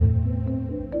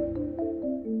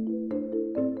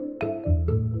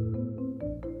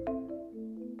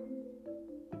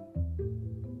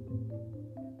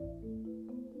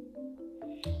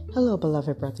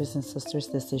beloved brothers and sisters.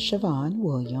 This is Siobhan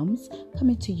Williams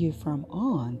coming to you from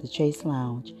On the Chase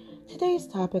Lounge. Today's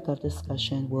topic of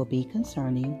discussion will be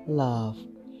concerning love.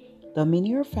 Though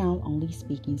many are found only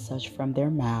speaking such from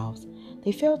their mouths,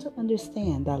 they fail to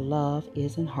understand that love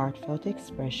is an heartfelt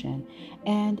expression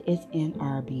and is in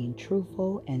our being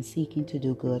truthful and seeking to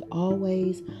do good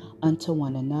always unto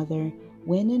one another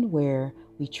when and where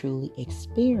we truly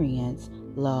experience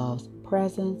love's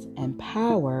presence and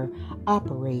power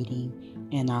operating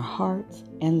in our hearts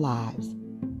and lives.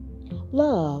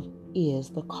 Love is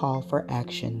the call for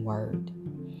action word.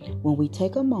 When we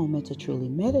take a moment to truly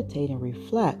meditate and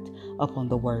reflect upon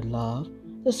the word love,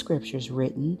 the scriptures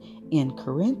written in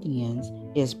Corinthians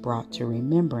is brought to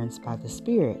remembrance by the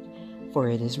Spirit, for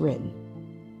it is written,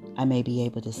 I may be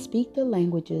able to speak the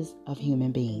languages of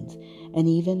human beings and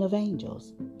even of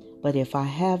angels, but if I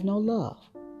have no love,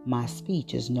 my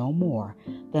speech is no more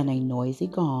than a noisy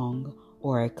gong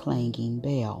or a clanging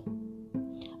bell.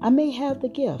 I may have the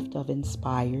gift of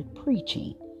inspired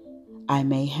preaching. I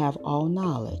may have all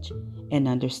knowledge and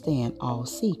understand all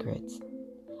secrets.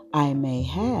 I may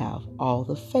have all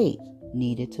the faith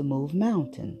needed to move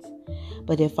mountains,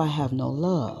 but if I have no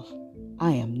love,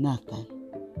 I am nothing.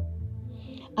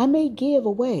 I may give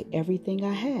away everything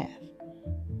I have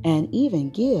and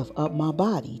even give up my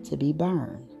body to be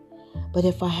burned. But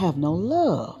if I have no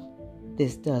love,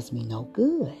 this does me no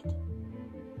good.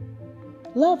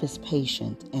 Love is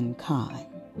patient and kind.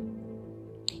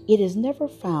 It is never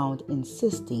found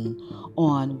insisting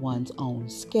on one's own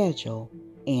schedule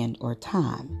and or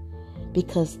time,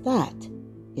 because that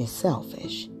is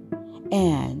selfish,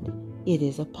 and it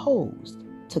is opposed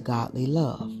to godly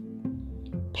love.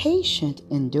 Patient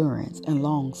endurance and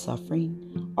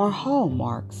long-suffering are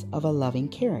hallmarks of a loving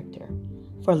character,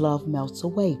 for love melts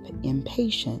away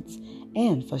impatience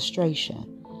and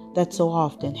frustration that so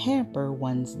often hamper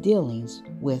one's dealings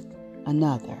with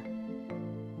another.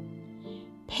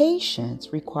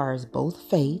 Patience requires both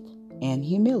faith and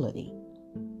humility.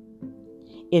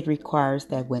 It requires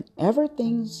that whenever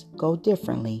things go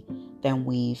differently than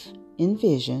we've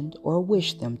envisioned or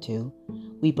wished them to,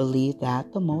 we believe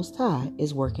that the Most High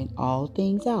is working all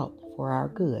things out for our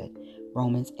good,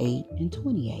 Romans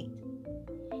 8:28.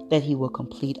 That He will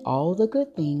complete all the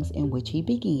good things in which He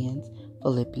begins,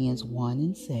 Philippians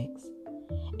 1:6.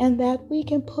 And that we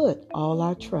can put all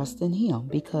our trust in Him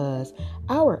because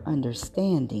our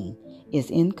understanding is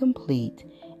incomplete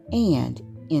and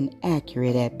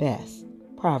inaccurate at best,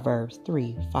 Proverbs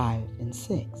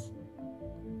 3:5-6.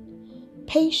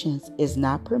 Patience is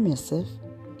not permissive.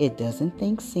 It doesn't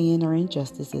think sin or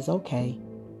injustice is okay.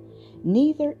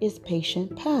 Neither is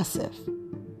patient passive.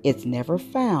 It's never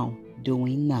found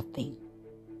doing nothing.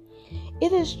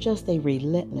 It is just a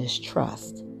relentless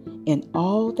trust in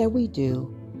all that we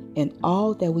do and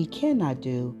all that we cannot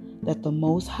do, that the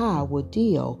Most High will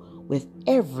deal with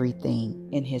everything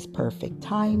in His perfect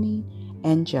timing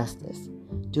and justice.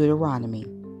 Deuteronomy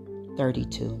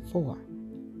 32:4.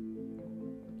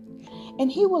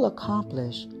 And He will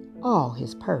accomplish all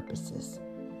His purposes.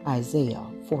 Isaiah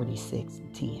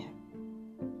 46:10.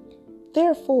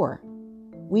 Therefore,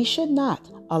 we should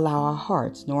not allow our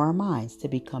hearts nor our minds to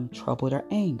become troubled or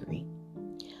angry.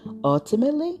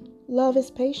 Ultimately, love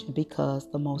is patient because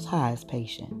the Most High is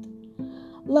patient.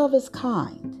 Love is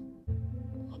kind.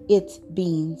 It's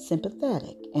being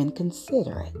sympathetic and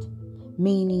considerate,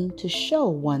 meaning to show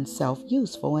oneself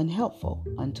useful and helpful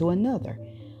unto another,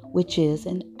 which is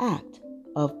an act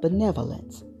of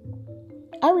benevolence.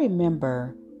 I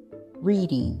remember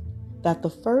reading that the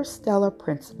first stellar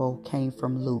principle came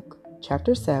from Luke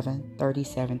chapter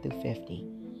 7:37-50.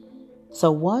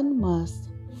 So one must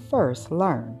first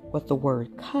learn what the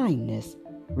word kindness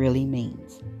really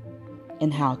means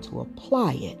and how to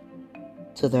apply it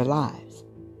to their lives.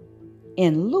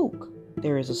 In Luke,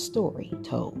 there is a story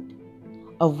told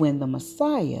of when the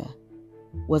Messiah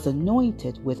was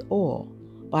anointed with oil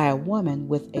by a woman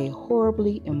with a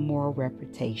horribly immoral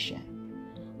reputation,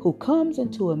 who comes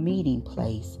into a meeting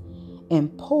place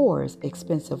and pours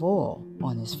expensive oil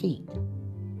on His feet.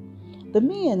 The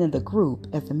men in the group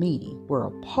at the meeting were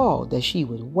appalled that she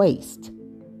would waste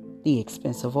the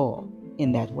expensive oil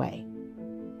in that way.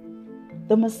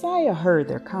 The Messiah heard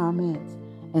their comments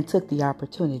and took the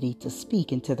opportunity to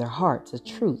speak into their hearts a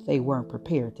truth they weren't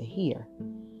prepared to hear.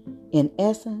 In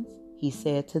essence, He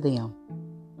said to them,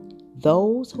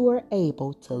 those who are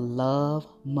able to love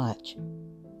much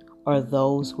are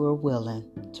those who are willing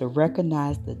to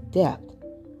recognize the depth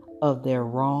of their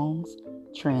wrongs,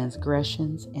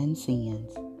 transgressions, and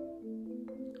sins.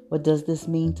 What does this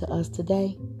mean to us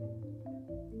today?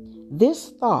 This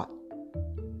thought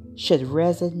should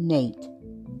resonate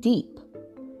deep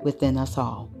within us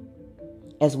all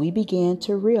as we begin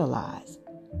to realize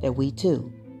that we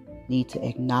too need to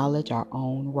acknowledge our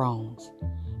own wrongs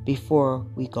before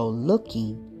we go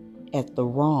looking at the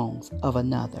wrongs of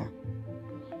another,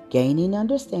 gaining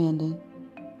understanding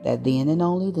that then and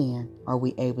only then are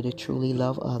we able to truly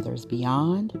love others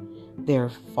beyond their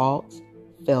faults,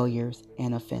 failures,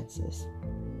 and offenses.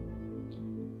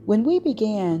 When we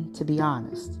began to be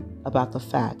honest about the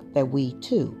fact that we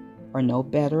too are no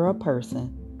better a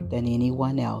person than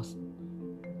anyone else,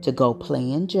 to go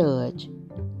playing judge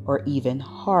or even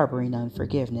harboring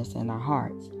unforgiveness in our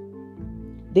hearts,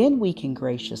 then we can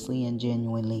graciously and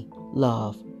genuinely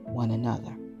love one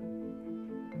another.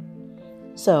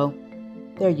 So,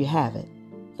 there you have it.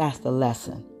 That's the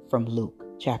lesson from Luke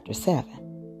chapter 7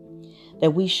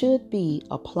 that we should be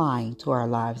applying to our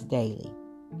lives daily.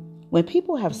 When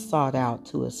people have sought out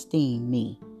to esteem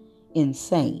me in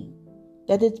saying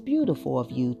that it's beautiful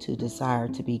of you to desire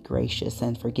to be gracious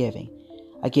and forgiving,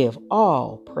 I give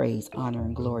all praise, honor,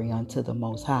 and glory unto the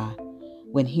Most High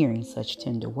when hearing such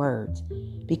tender words,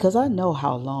 because I know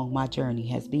how long my journey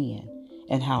has been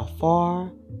and how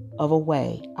far of a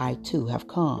way I too have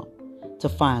come to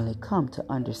finally come to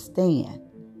understand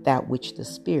that which the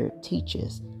Spirit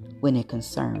teaches when it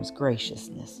concerns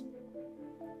graciousness.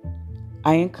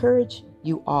 I encourage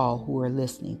you all who are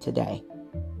listening today.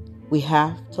 We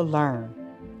have to learn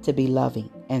to be loving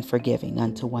and forgiving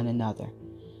unto one another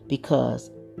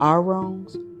because our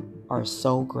wrongs are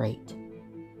so great.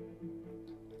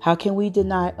 How can we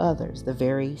deny others the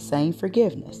very same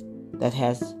forgiveness that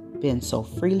has been so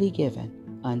freely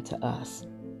given unto us?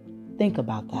 Think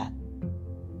about that.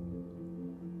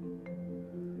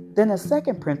 Then a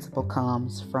second principle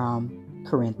comes from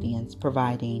Corinthians,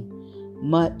 providing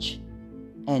much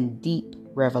and deep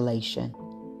revelation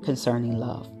concerning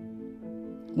love.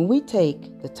 When we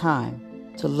take the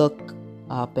time to look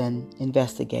up and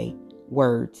investigate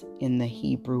words in the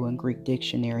Hebrew and Greek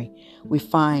dictionary, we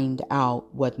find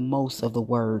out what most of the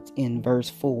words in verse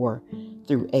 4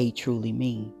 through 8 truly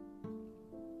mean.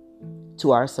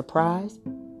 To our surprise,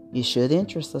 it should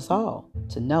interest us all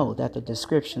to know that the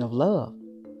description of love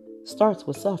starts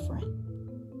with suffering.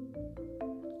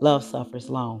 Love suffers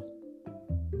long.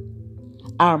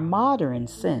 Our modern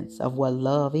sense of what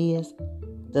love is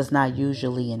does not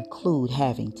usually include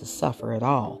having to suffer at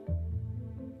all.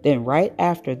 Then right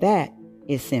after that,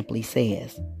 it simply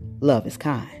says, love is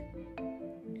kind.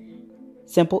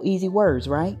 Simple, easy words,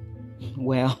 right?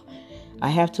 Well, I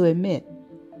have to admit,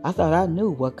 I thought I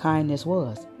knew what kindness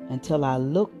was until I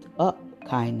looked up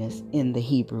kindness in the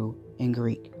Hebrew and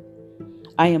Greek.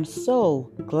 I am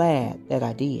so glad that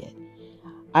I did.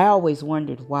 I always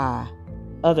wondered why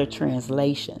other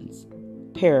translations,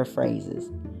 paraphrases,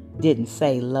 didn't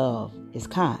say love is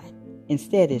kind.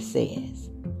 Instead, it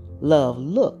says, love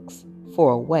looks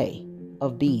for a way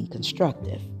of being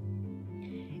constructive.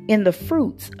 In the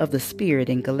fruits of the Spirit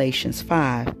in Galatians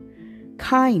 5,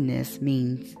 kindness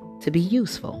means to be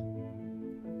useful.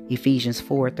 Ephesians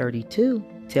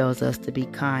 4:32 tells us to be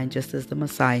kind just as the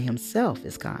Messiah himself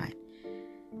is kind.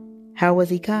 How was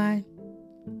he kind?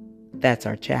 That's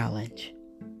our challenge.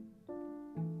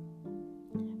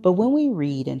 But when we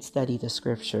read and study the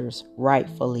scriptures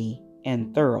rightfully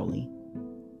and thoroughly,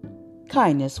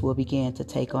 kindness will begin to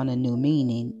take on a new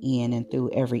meaning in and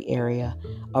through every area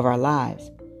of our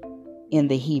lives. In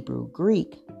the Hebrew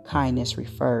Greek, kindness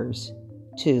refers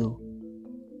to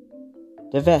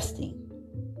divesting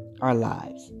our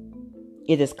lives.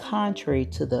 It is contrary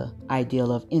to the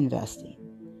ideal of investing.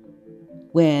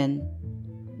 When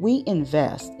we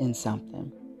invest in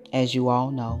something, as you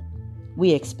all know,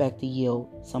 we expect to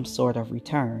yield some sort of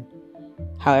return.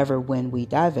 However, when we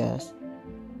divest,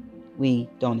 we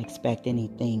don't expect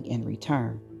anything in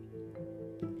return.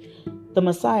 The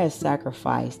Messiah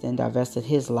sacrificed and divested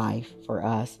his life for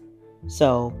us,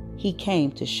 so he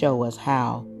came to show us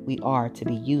how we are to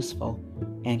be useful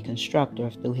and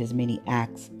constructive through his many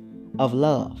acts of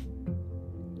love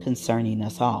concerning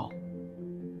us all.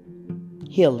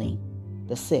 Healing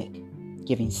the sick,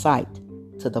 giving sight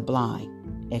to the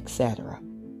blind, etc.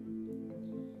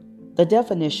 The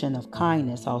definition of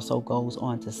kindness also goes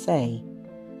on to say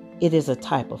it is a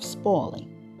type of spoiling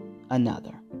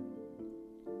another.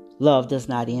 Love does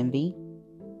not envy.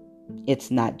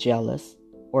 It's not jealous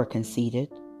or conceited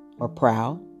or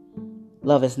proud.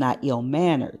 Love is not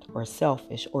ill-mannered or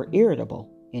selfish or irritable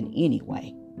in any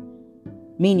way.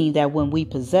 Meaning that when we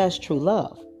possess true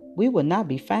love, we will not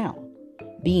be found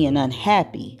being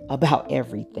unhappy about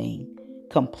everything,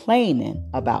 complaining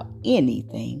about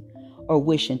anything, or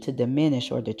wishing to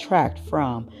diminish or detract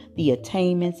from the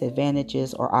attainments,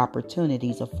 advantages, or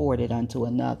opportunities afforded unto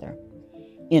another.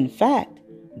 In fact,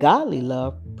 godly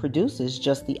love produces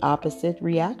just the opposite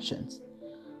reactions.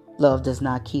 Love does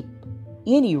not keep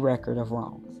any record of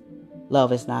wrongs.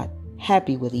 Love is not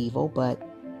happy with evil, but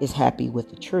is happy with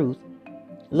the truth.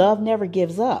 Love never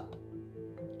gives up,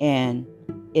 and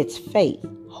its faith,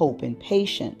 hope, and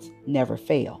patience never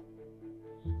fail.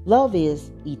 Love is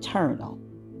eternal.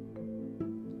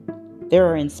 There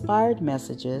are inspired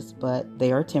messages, but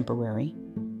they are temporary.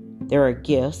 There are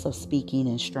gifts of speaking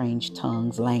in strange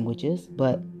tongues, languages,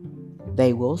 but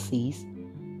they will cease.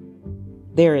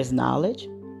 There is knowledge,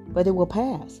 but it will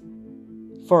pass.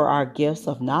 For our gifts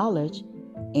of knowledge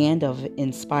and of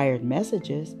inspired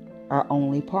messages are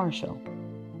only partial.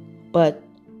 But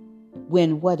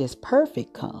when what is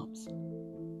perfect comes,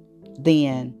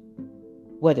 then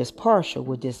what is partial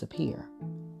will disappear.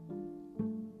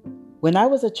 When I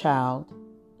was a child,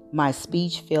 my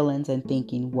speech, feelings, and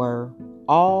thinking were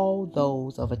all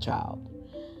those of a child.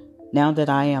 Now that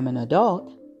I am an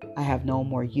adult, I have no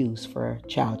more use for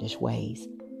childish ways.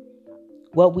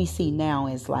 What we see now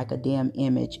is like a dim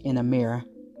image in a mirror.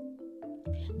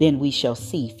 Then we shall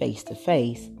see face to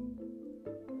face.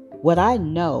 What I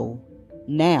know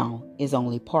now is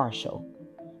only partial.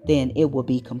 Then it will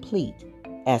be complete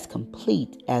as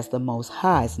the Most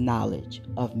High's knowledge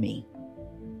of me.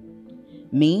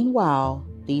 Meanwhile,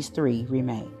 these three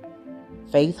remain: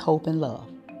 faith, hope, and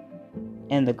love.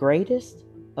 And the greatest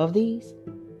of these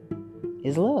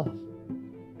is love.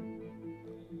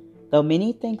 Though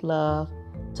many think love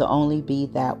to only be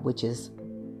that which is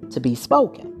to be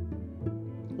spoken,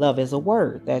 love is a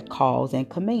word that calls and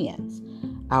commands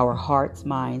our hearts,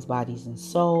 minds, bodies, and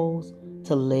souls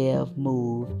to live,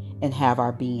 move, and have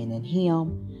our being in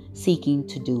Him, seeking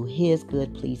to do His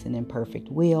good, pleasing, and perfect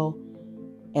will.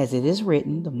 As it is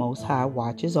written, the Most High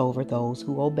watches over those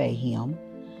who obey Him,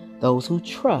 those who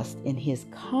trust in His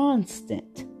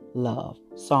constant love.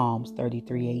 Psalms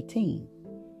 33:18.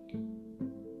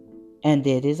 And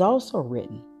it is also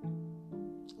written,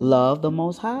 love the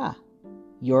Most High,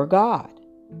 your God,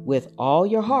 with all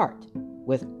your heart,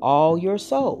 with all your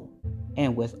soul,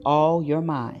 and with all your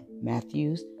mind.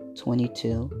 Matthew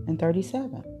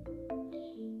 22:37.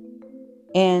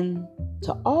 And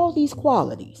to all these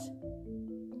qualities,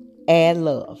 add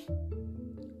love,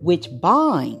 which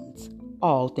binds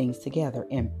all things together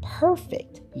in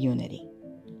perfect unity.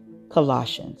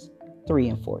 Colossians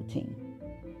 3:14.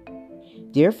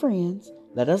 Dear friends,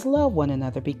 let us love one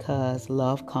another because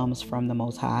love comes from the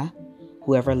Most High.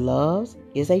 Whoever loves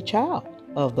is a child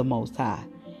of the Most High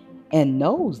and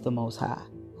knows the Most High.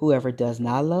 Whoever does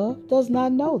not love does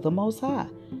not know the Most High,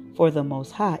 for the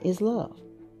Most High is love.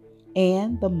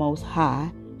 And the Most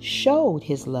High showed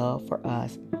His love for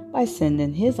us by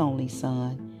sending His only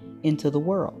Son into the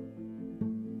world,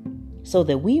 so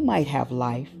that we might have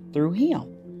life through Him.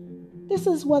 This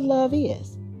is what love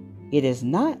is. It is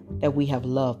not that we have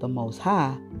loved the Most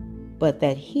High, but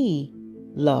that He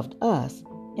loved us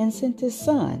and sent His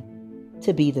Son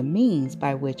to be the means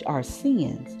by which our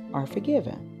sins are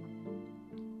forgiven.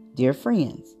 Dear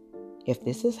friends, if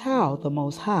this is how the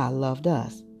Most High loved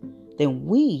us, then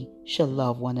we shall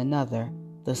love one another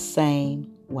the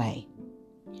same way,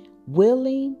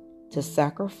 willing to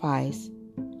sacrifice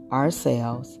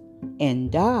ourselves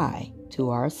and die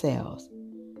to ourselves,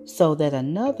 so that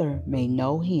another may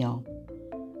know Him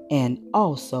and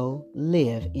also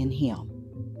live in Him.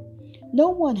 No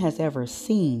one has ever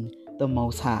seen the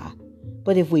Most High,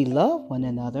 but if we love one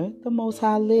another, the Most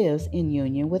High lives in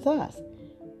union with us,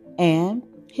 and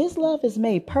His love is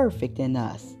made perfect in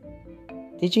us.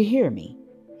 Did you hear me?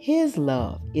 His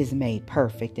love is made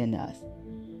perfect in us.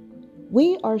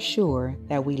 We are sure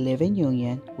that we live in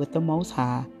union with the Most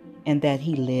High and that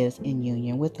He lives in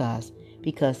union with us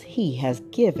because He has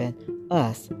given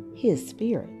us His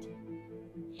Spirit.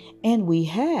 And we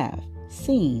have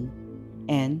seen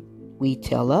and we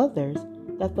tell others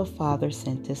that the Father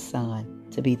sent His Son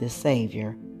to be the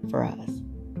Savior for us.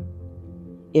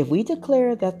 If we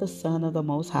declare that the Son of the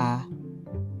Most High,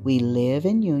 we live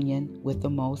in union with the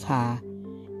Most High,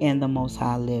 and the Most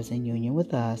High lives in union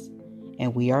with us,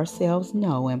 and we ourselves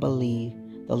know and believe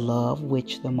the love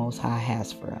which the Most High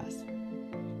has for us.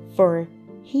 For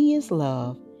He is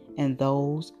love, and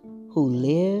those who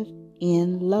live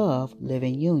in love live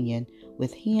in union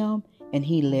with Him, and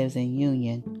He lives in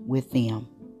union with them.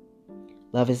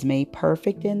 Love is made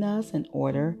perfect in us in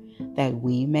order that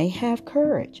we may have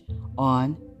courage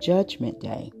on Judgment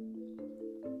Day.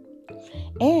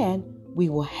 And we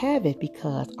will have it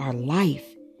because our life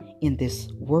in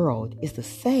this world is the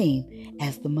same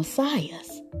as the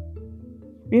Messiah's.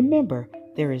 Remember,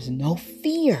 there is no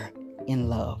fear in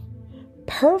love.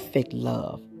 Perfect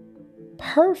love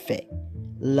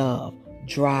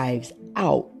drives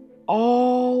out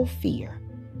all fear.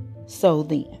 So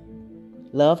then,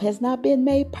 love has not been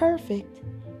made perfect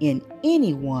in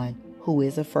anyone who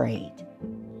is afraid,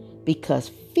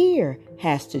 because fear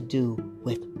has to do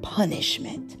with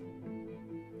punishment.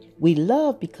 We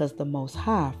love because the Most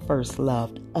High first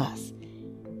loved us.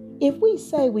 If we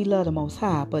say we love the Most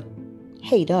High but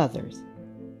hate others,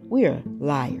 we are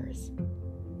liars.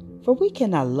 For we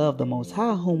cannot love the Most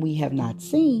High whom we have not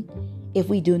seen if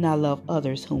we do not love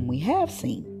others whom we have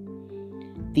seen.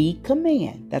 The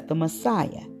command that the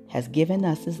Messiah has given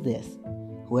us is this: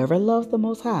 whoever loves the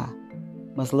Most High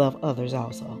must love others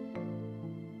also.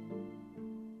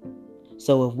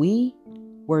 So if we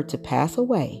were to pass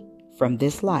away from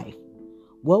this life,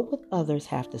 what would others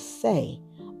have to say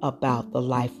about the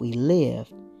life we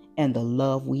lived and the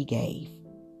love we gave?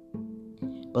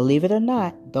 Believe it or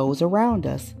not, those around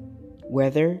us,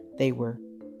 whether they were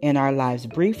in our lives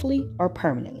briefly or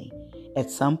permanently, at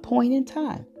some point in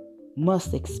time,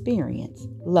 must experience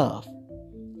love,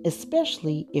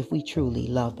 especially if we truly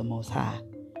love the Most High.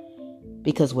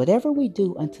 Because whatever we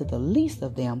do unto the least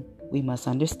of them, we must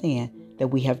understand that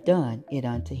we have done it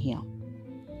unto Him.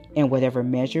 And whatever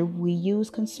measure we use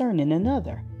concerning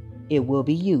another, it will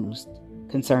be used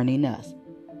concerning us,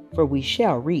 for we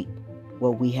shall reap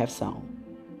what we have sown.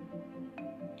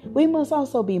 We must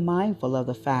also be mindful of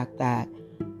the fact that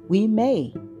we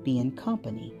may be in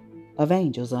company of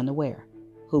angels unaware,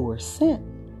 who were sent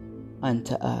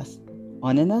unto us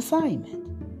on an assignment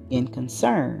in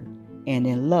concern and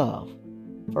in love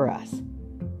for us.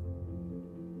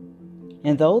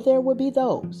 And though there would be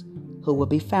those who will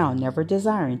be found never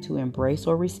desiring to embrace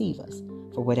or receive us,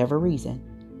 for whatever reason,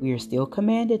 we are still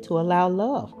commanded to allow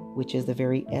love, which is the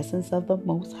very essence of the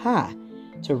Most High,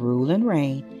 to rule and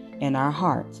reign in our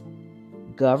hearts,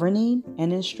 governing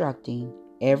and instructing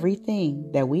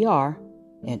everything that we are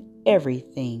and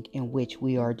everything in which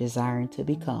we are desiring to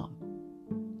become.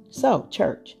 So,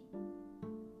 church,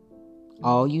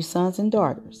 all you sons and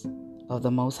daughters of the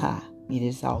Most High, it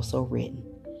is also written,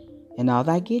 in all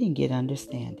thy getting, get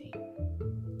understanding.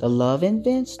 The love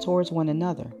evinced towards one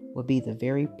another will be the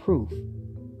very proof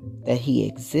that He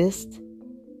exists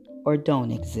or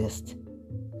don't exist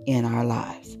in our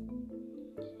lives.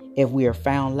 If we are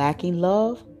found lacking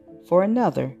love for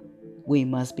another, we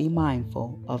must be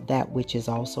mindful of that which is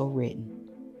also written.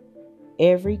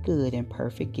 Every good and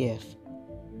perfect gift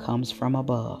comes from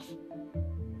above.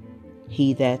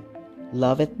 He that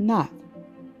loveth not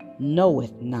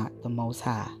knoweth not the Most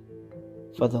High,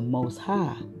 for the Most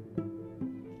High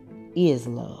is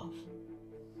love.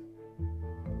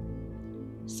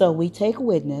 So we take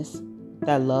witness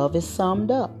that love is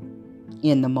summed up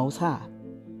in the Most High.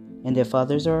 And if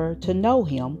others are to know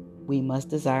Him, we must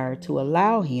desire to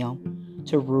allow Him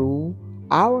to rule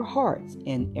our hearts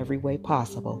in every way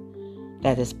possible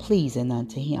that is pleasing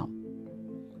unto Him.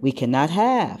 We cannot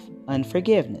have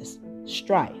unforgiveness,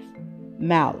 strife,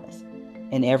 malice,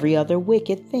 and every other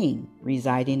wicked thing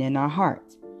residing in our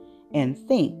hearts, and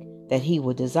think that He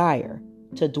will desire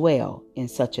to dwell in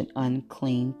such an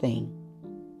unclean thing.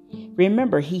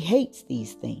 Remember, He hates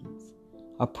these things: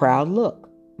 a proud look,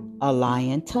 a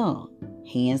lying tongue,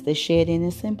 hands that shed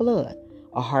innocent blood,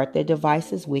 a heart that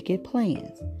devises wicked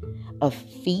plans, of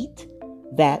feet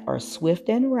that are swift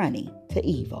and running to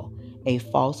evil, a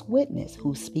false witness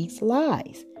who speaks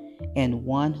lies, and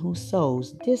one who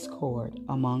sows discord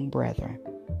among brethren.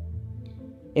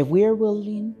 If we are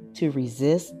willing to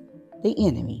resist the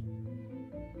enemy,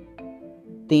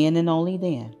 then and only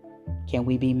then can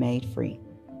we be made free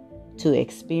to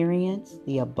experience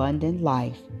the abundant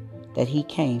life that He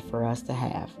came for us to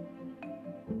have.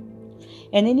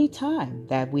 And any time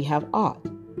that we have aught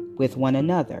with one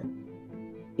another,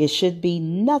 it should be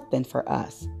nothing for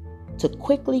us to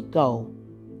quickly go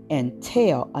and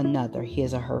tell another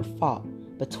his or her fault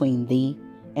between thee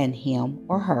and him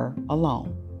or her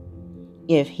alone.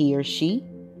 If he or she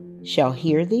shall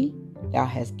hear thee, thou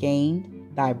hast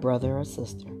gained thy brother or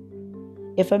sister.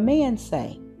 If a man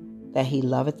say that he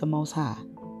loveth the Most High,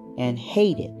 and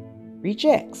hateth,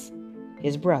 rejects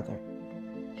his brother,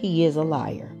 he is a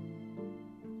liar.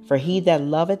 For he that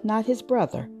loveth not his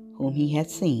brother whom he hath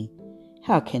seen,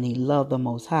 how can he love the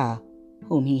Most High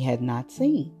whom he had not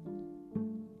seen?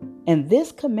 And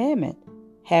this commandment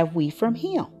have we from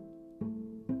Him,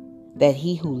 that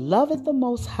he who loveth the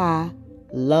Most High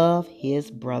love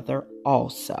his brother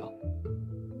also.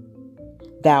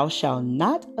 Thou shalt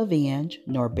not avenge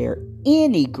nor bear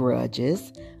any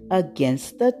grudges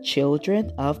against the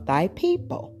children of thy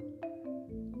people,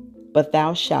 but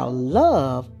thou shalt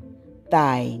love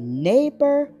thy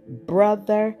neighbor,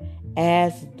 brother,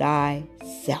 as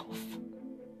thyself.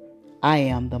 I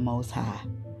am the Most High.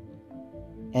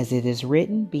 As it is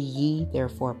written, be ye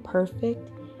therefore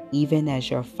perfect, even as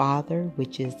your Father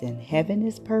which is in heaven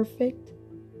is perfect.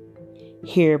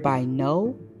 Hereby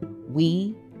know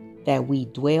we that we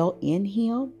dwell in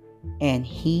him, and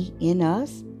he in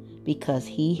us, because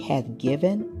he hath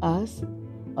given us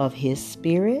of his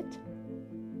Spirit.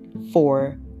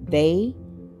 For they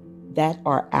that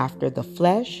are after the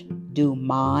flesh do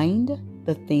mind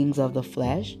the things of the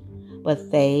flesh,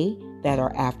 but they that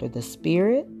are after the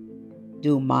Spirit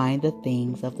do mind the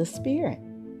things of the Spirit.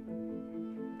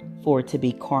 For to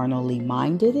be carnally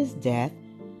minded is death,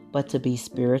 but to be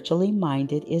spiritually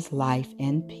minded is life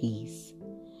and peace.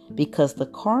 Because the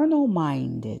carnal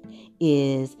minded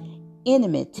is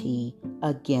enmity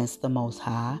against the Most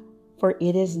High, for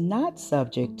it is not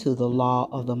subject to the law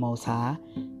of the Most High,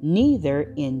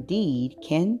 neither indeed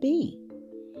can be.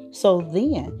 So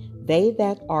then, they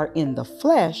that are in the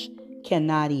flesh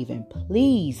cannot even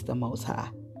please the Most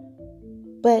High.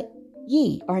 But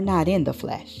ye are not in the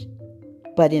flesh,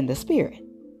 but in the Spirit.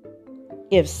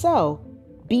 If so,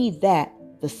 be that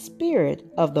the Spirit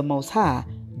of the Most High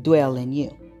dwell in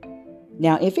you.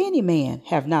 Now, if any man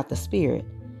have not the Spirit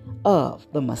of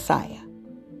the Messiah,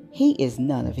 he is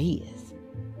none of his.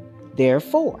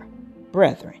 Therefore,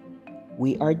 brethren,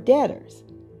 we are debtors,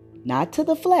 not to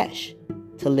the flesh,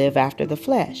 to live after the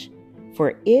flesh.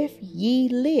 For if ye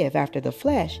live after the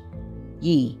flesh,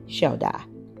 ye shall die.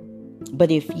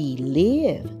 But if ye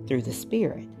live through the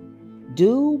Spirit,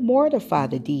 do mortify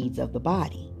the deeds of the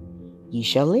body, ye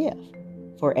shall live.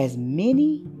 For as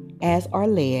many as are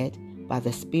led by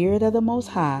the Spirit of the Most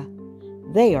High,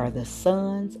 they are the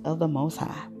sons of the Most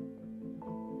High.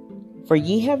 For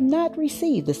ye have not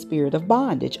received the spirit of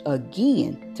bondage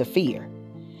again to fear,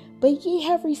 but ye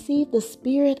have received the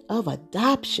Spirit of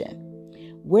adoption,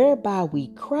 whereby we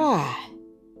cry,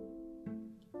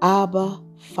 Abba,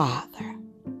 Father.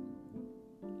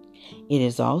 It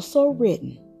is also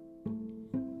written,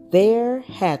 there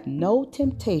hath no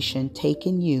temptation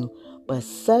taken you, but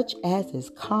such as is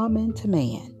common to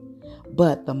man.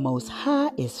 But the Most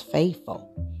High is faithful,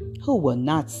 who will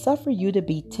not suffer you to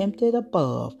be tempted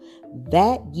above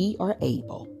that ye are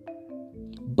able,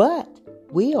 but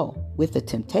will with the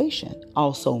temptation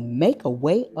also make a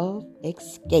way of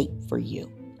escape for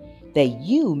you, that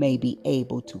you may be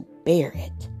able to bear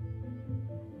it.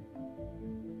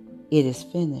 It is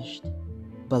finished,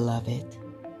 beloved.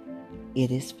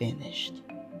 It is finished.